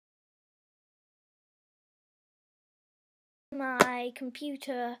my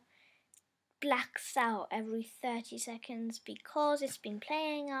computer blacks out every 30 seconds because it's been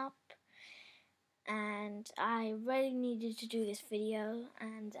playing up, and I really needed to do this video,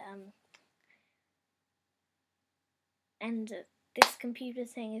 and this computer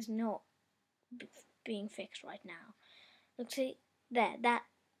thing is not being fixed right now. Look, see there, that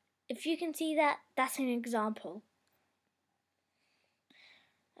if you can see that, that's an example.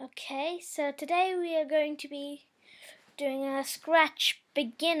 Okay, so today we are going to be doing a Scratch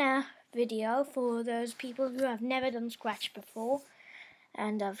beginner video for those people who have never done Scratch before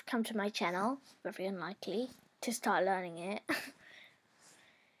and have come to my channel, very unlikely, to start learning it.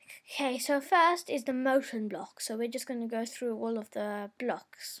 Okay, so first is the motion block. So we're just going to go through all of the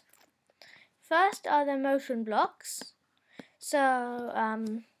blocks. First are the motion blocks. So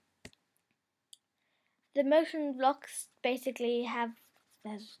the motion blocks basically have,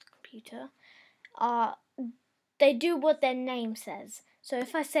 there's the computer, they do what their name says. So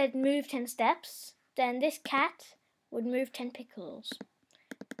if I said move 10 steps, then this cat would move 10 pixels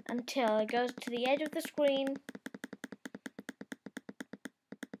until it goes to the edge of the screen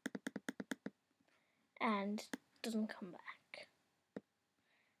and doesn't come back.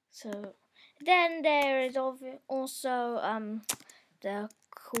 So then there is also the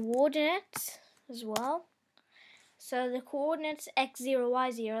coordinates as well. So the coordinates x0,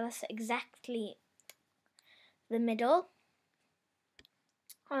 y0, that's exactly the middle.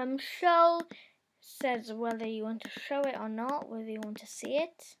 Show says whether you want to show it or not, whether you want to see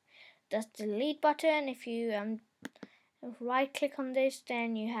it. That's the delete button. If you right click on this,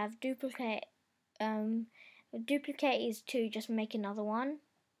 then you have duplicate. Duplicate is to just make another one.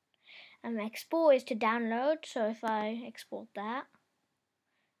 Export is to download. So if I export that,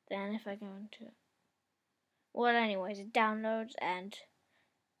 then if I go into, well, anyways, it downloads and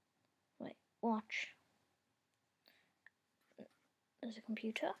wait, watch. There's a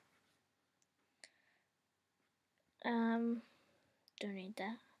computer. Don't need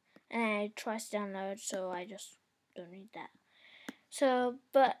that. And it tries to download, so I just don't need that. So,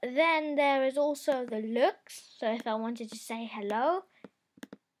 but then there is also the looks. So if I wanted to say hello,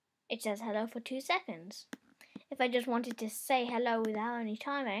 it says hello for 2 seconds. If I just wanted to say hello without any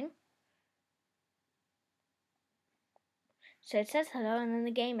timing, so it says hello and then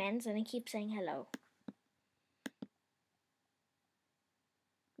the game ends and it keeps saying hello.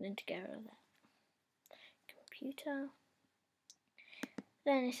 Then to get rid of that. Computer.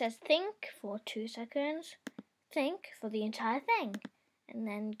 Then it says think for 2 seconds, think for the entire thing, and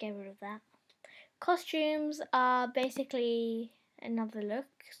then get rid of that. Costumes are basically another look.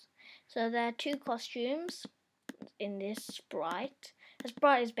 So there are 2 costumes in this sprite. A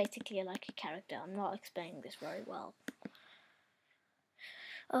sprite is basically like a character. I'm not explaining this very well.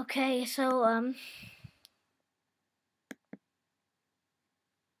 Okay, so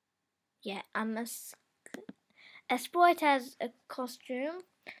yeah, a sprite has a costume.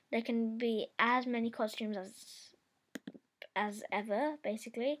 There can be as many costumes as ever,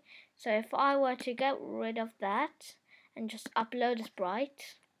 basically. So if I were to get rid of that and just upload a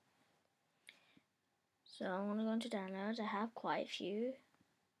sprite, so I'm going to go into downloads. I have quite a few.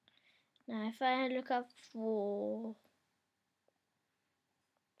 Now if I look up for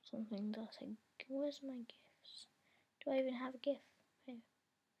something that's like, where's my GIFs? Do I even have a GIF?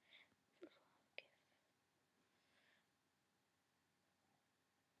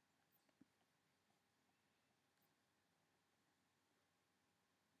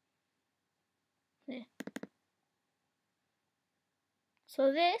 Yeah.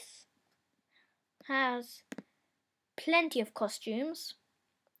 So this has plenty of costumes,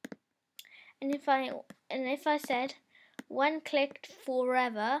 and if I said when clicked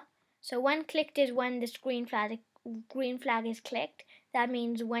forever, so when clicked is when this green flag is clicked. That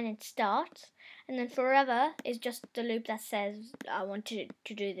means when it starts, and then forever is just the loop that says I want to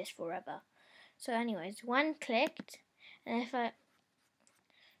do this forever. So anyways, when clicked, and if I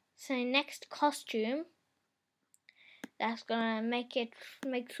say next costume, that's gonna make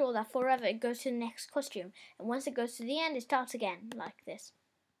sure that forever it goes to the next costume, and once it goes to the end, it starts again like this.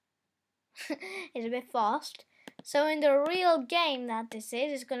 It's a bit fast. So in the real game that this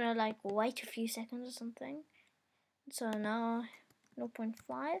is, it's gonna like wait a few seconds or something. So now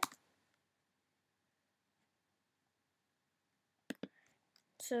 0.5.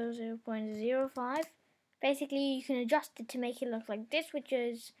 So 0.05. Basically, you can adjust it to make it look like this, which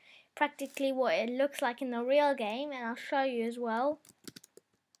is practically what it looks like in the real game, and I'll show you as well.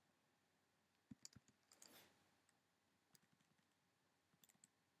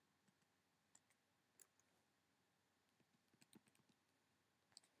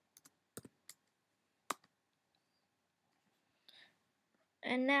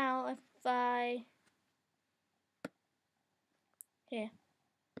 And now if I here.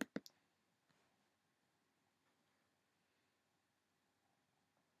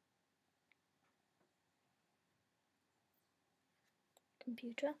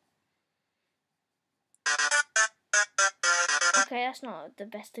 Computer. Okay, that's not the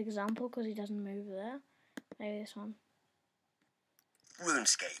best example because he doesn't move there. Maybe this one.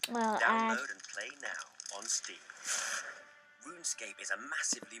 RuneScape. Well, Download and play now on Steam. RuneScape is a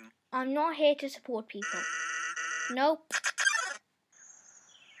massively... I'm not here to support people. Nope.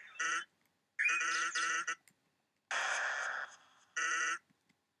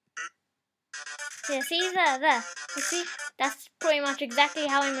 Yeah, see there. You see? That's pretty much exactly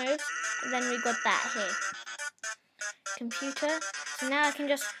how he moves. And then we got that here. Computer. So now I can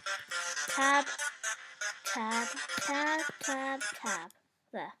just tab, tab, tab, tab, tab.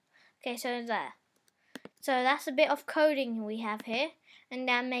 There. Okay, so there. So that's a bit of coding we have here. And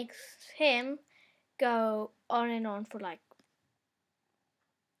that makes him go on and on for like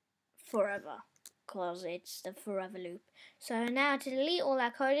forever. Because it's the forever loop. So now to delete all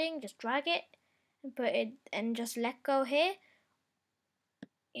that coding, just drag it and put it and just let go here.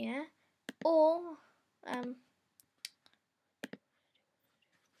 Yeah. Or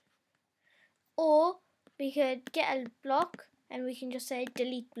we could get a block and we can just say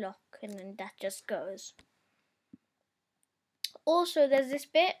delete block and then that just goes. Also there's this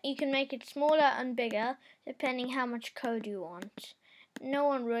bit, you can make it smaller and bigger depending how much code you want. No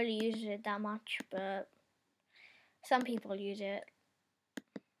one really uses it that much, but some people use it.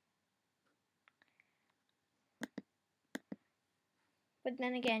 But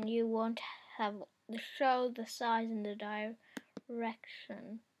then again, you won't have the show, the size and the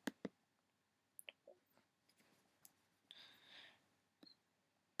direction.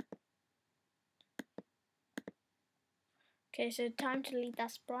 Okay, so time to delete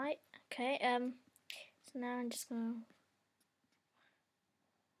that sprite. Okay, so now I'm just gonna...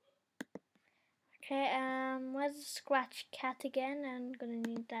 Okay, where's the scratch cat again? I'm gonna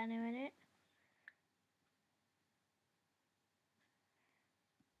need that in a minute.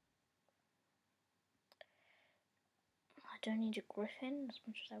 I don't need a griffin as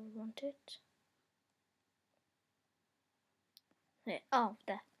much as I would want it. There. Oh,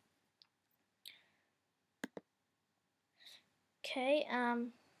 there. Okay,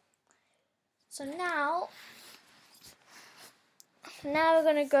 so now we're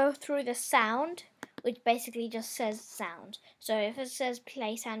gonna go through the sound, which basically just says sound. So if it says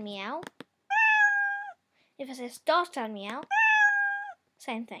play sound meow, if it says start sound meow,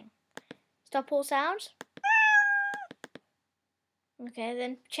 same thing. Stop all sounds. Okay,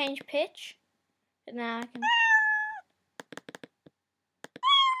 then change pitch. And now I can...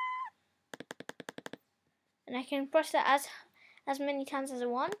 And I can press that as many times as I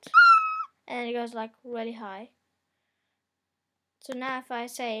want. And then it goes like really high. So now if I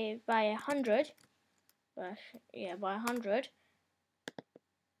say by 100, yeah, by 100,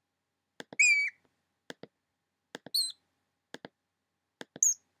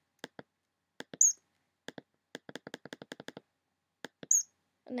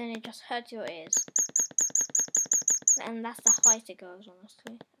 and then it just hurts your ears. And that's the height it goes,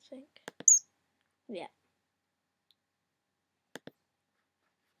 honestly, I think. Yeah.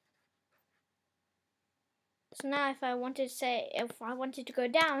 So now if I wanted to go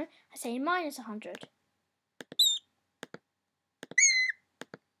down, I say minus 100.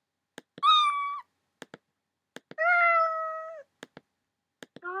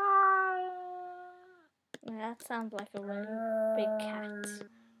 That sounds like a really big cat.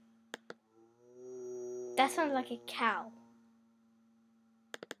 That sounds like a cow.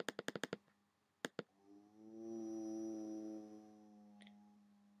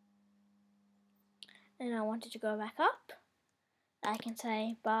 And I wanted to go back up. I can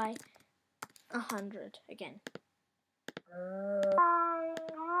say by 100 again.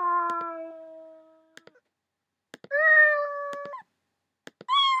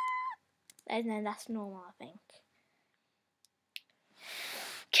 And then that's normal, I think.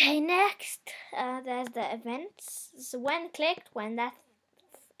 Okay, next, there's the events. So when that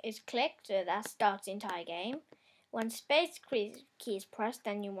is clicked, that starts the entire game. When space key is pressed,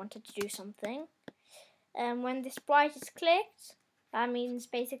 then you wanted to do something. When the sprite is clicked, that means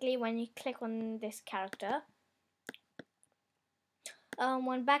basically when you click on this character.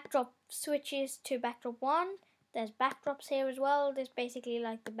 When backdrop switches to backdrop 1, there's backdrops here as well. There's basically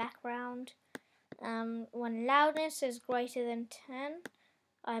like the background. When loudness is greater than 10,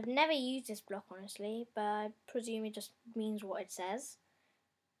 I've never used this block honestly, but I presume it just means what it says.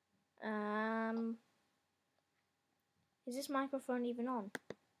 Is this microphone even on?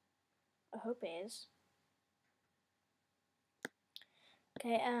 I hope it is.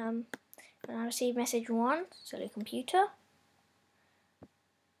 Okay, when I receive message 1, silly computer.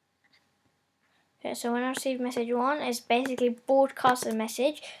 Okay, so when I receive message 1, it's basically broadcast a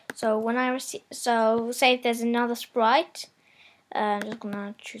message. So when I receive, so say if there's another sprite, I'm just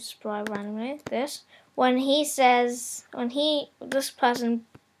gonna choose sprite randomly. This when this person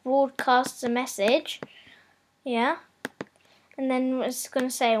broadcasts a message, yeah, and then it's gonna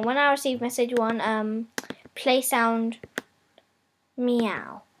say when I receive message 1, play sound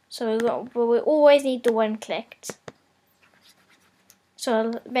meow. So we always need the one clicked.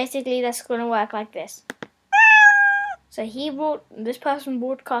 So basically that's going to work like this. So this person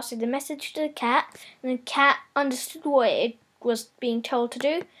broadcasted the message to the cat, and the cat understood what it was being told to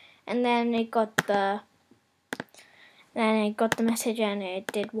do, and then it got the message and it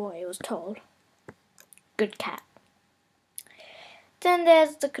did what it was told. Good cat. Then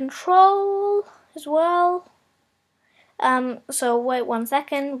there's the control as well. So wait 1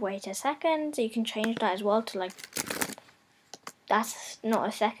 second, wait a second. So you can change that as well to like, that's not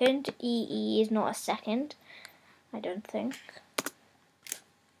a second. EE is not a second, I don't think.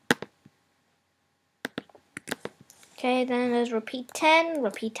 Okay, then there's repeat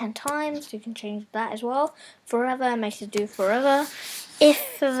 10 times. You can change that as well. Forever makes it do forever.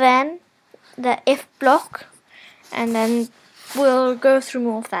 If then, the if block, and then we'll go through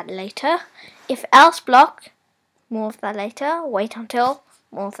more of that later. If else block, more of that later. Wait until,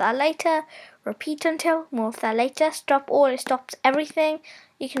 more of that later. Repeat until, more of that later. Stop all, it stops everything.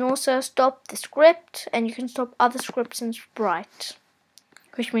 You can also stop the script, and you can stop other scripts in Sprite,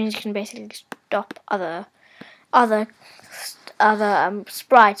 which means you can basically stop other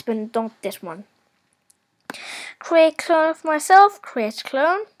sprites, but not this one. Create clone of myself, create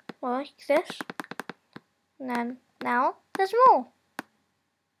clone, like this. And then now there's more.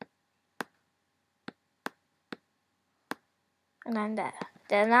 And then there.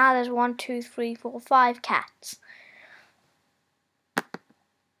 Then now there's 1, 2, 3, 4, 5 cats.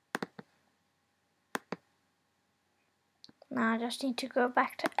 Now I just need to go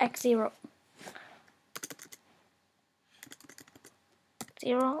back to X0.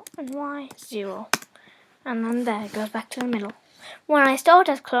 0 and Y 0. And then there it goes back to the middle. When I start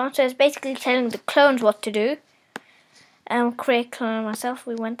as clone, so it's basically telling the clones what to do. Create clone myself,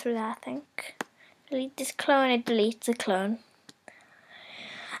 we went through that I think. Delete this clone, it deletes the clone.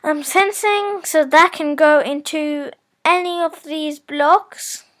 Sensing, so that can go into any of these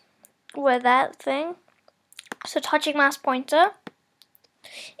blocks with that thing. So touching mouse pointer.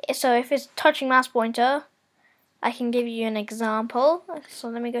 So if it's touching mouse pointer, I can give you an example. So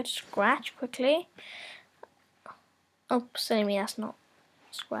let me go to Scratch quickly. Oops, anyway, that's not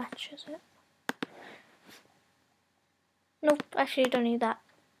Scratch, is it? Nope, actually don't need that.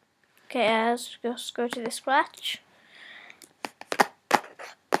 Okay, let's just go to the Scratch.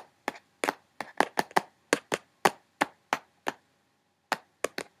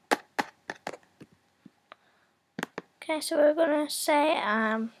 Okay, so we're gonna say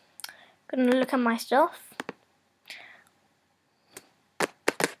gonna look at my stuff.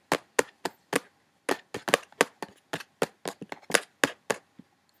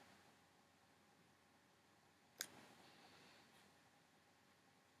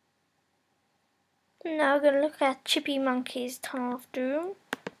 Now we're gonna look at Chippy Monkey's Tunnel of Doom.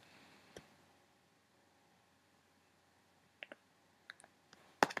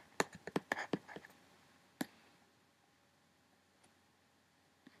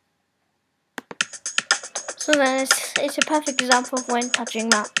 So then it's a perfect example of when touching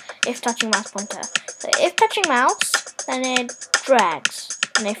mouse pointer. So if touching mouse, then it drags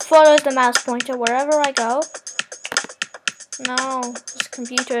and it follows the mouse pointer wherever I go. No, this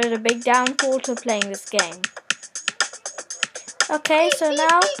computer is a big downfall to playing this game. Okay, so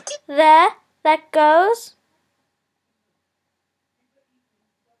now there that goes.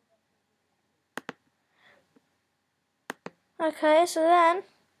 Okay, so then,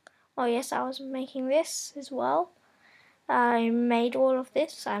 oh yes, I was making this as well. I made all of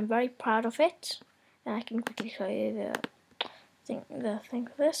this. I'm very proud of it, and I can quickly show you the thing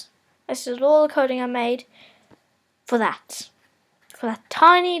for this. This is all the coding I made for that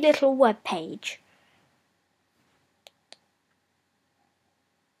tiny little web page.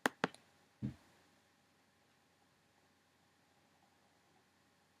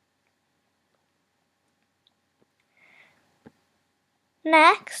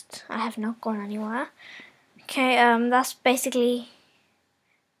 Next, I have not gone anywhere. Okay, that's basically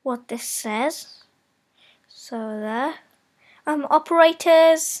what this says. So there.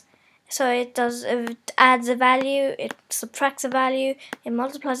 Operators, So it adds a value, it subtracts a value, it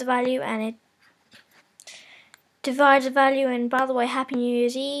multiplies a value, and it divides a value. And by the way, Happy New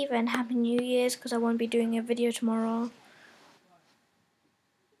Year's Eve and Happy New Year's, because I won't be doing a video tomorrow.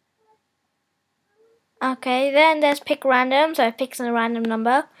 Okay, then there's pick random, so it picks a random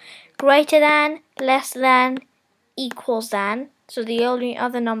number. Greater than, less than, equals than. So the only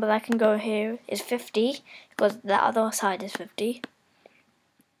other number that can go here is 50, because the other side is 50.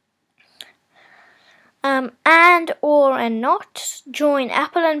 And, or, and not. Join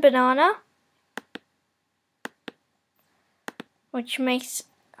apple and banana, which makes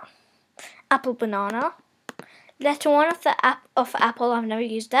apple banana. Letter 1 of the of apple, I've never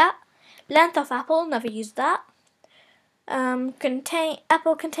used that. Length of apple, never used that.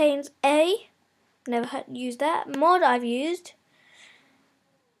 Apple contains A, never used that. Mod, I've used.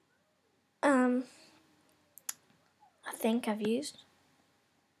 I think I've used.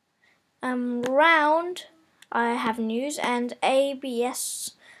 Round, I haven't used. And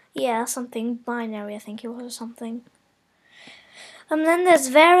ABS, yeah, something binary, I think it was, or something. Then there's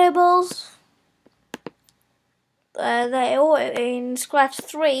variables. In Scratch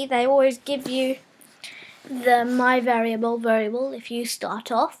 3, they always give you the my variable if you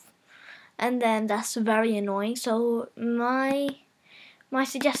start off, and then that's very annoying. So my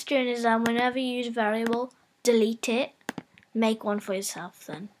suggestion is that whenever you use variable, delete it, make one for yourself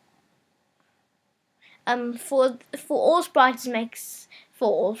then. For all sprites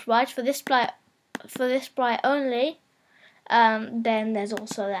for this sprite only, then there's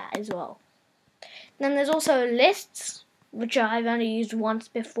also that as well. Then there's also lists, which I've only used once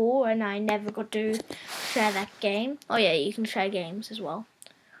before, and I never got to share that game. Oh yeah, you can share games as well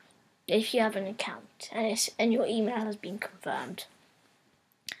if you have an account and your email has been confirmed.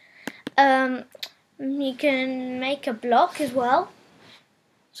 You can make a block as well,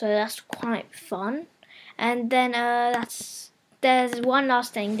 so that's quite fun. And then there's one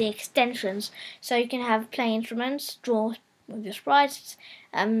last thing, the extensions. So you can have play instruments, draw with your sprites,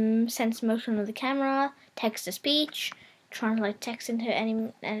 sense motion of the camera, text to speech, translate text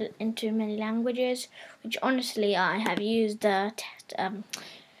into many languages, which honestly I have used the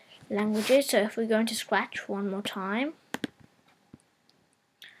languages. So if we go into Scratch one more time,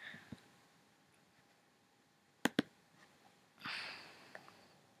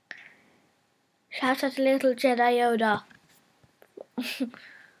 shout out to little Jedi Yoda.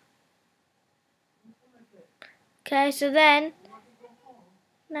 Okay, so then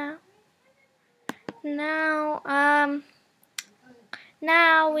now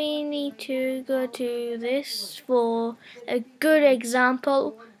we need to go to this for a good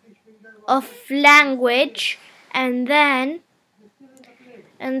example of language, and then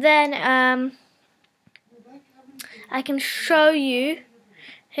I can show you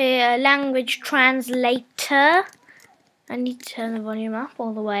here a language translator. I need to turn the volume up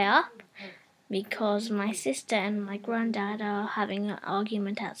all the way up because my sister and my granddad are having an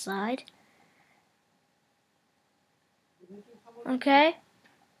argument outside. Okay.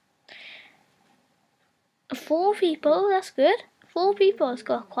 4 people, that's good. 4 people, it's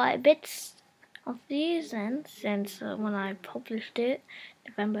got quite a bit of views then, since when I published it,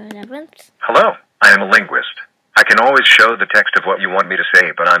 November 11th. Hello, I am a linguist. I can always show the text of what you want me to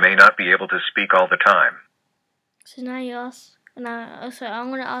say, but I may not be able to speak all the time. So now you ask, so I'm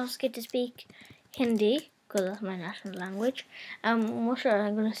going to ask it to speak Hindi, because that's my national language. What should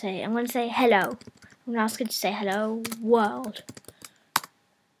I'm going to say? I'm going to say hello. I'm going to ask it to say hello world.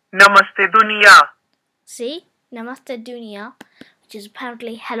 Namaste Dunia. See? Namaste Dunia, which is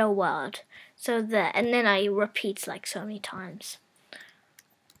apparently hello world. So there, and then I repeat like so many times.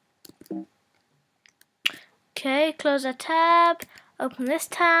 Okay, close that tab, open this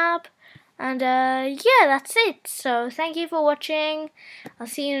tab, and yeah, that's it. So thank you for watching. I'll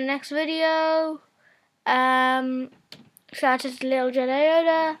see you in the next video. Shout out to Little Jedi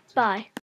Yoda. Bye.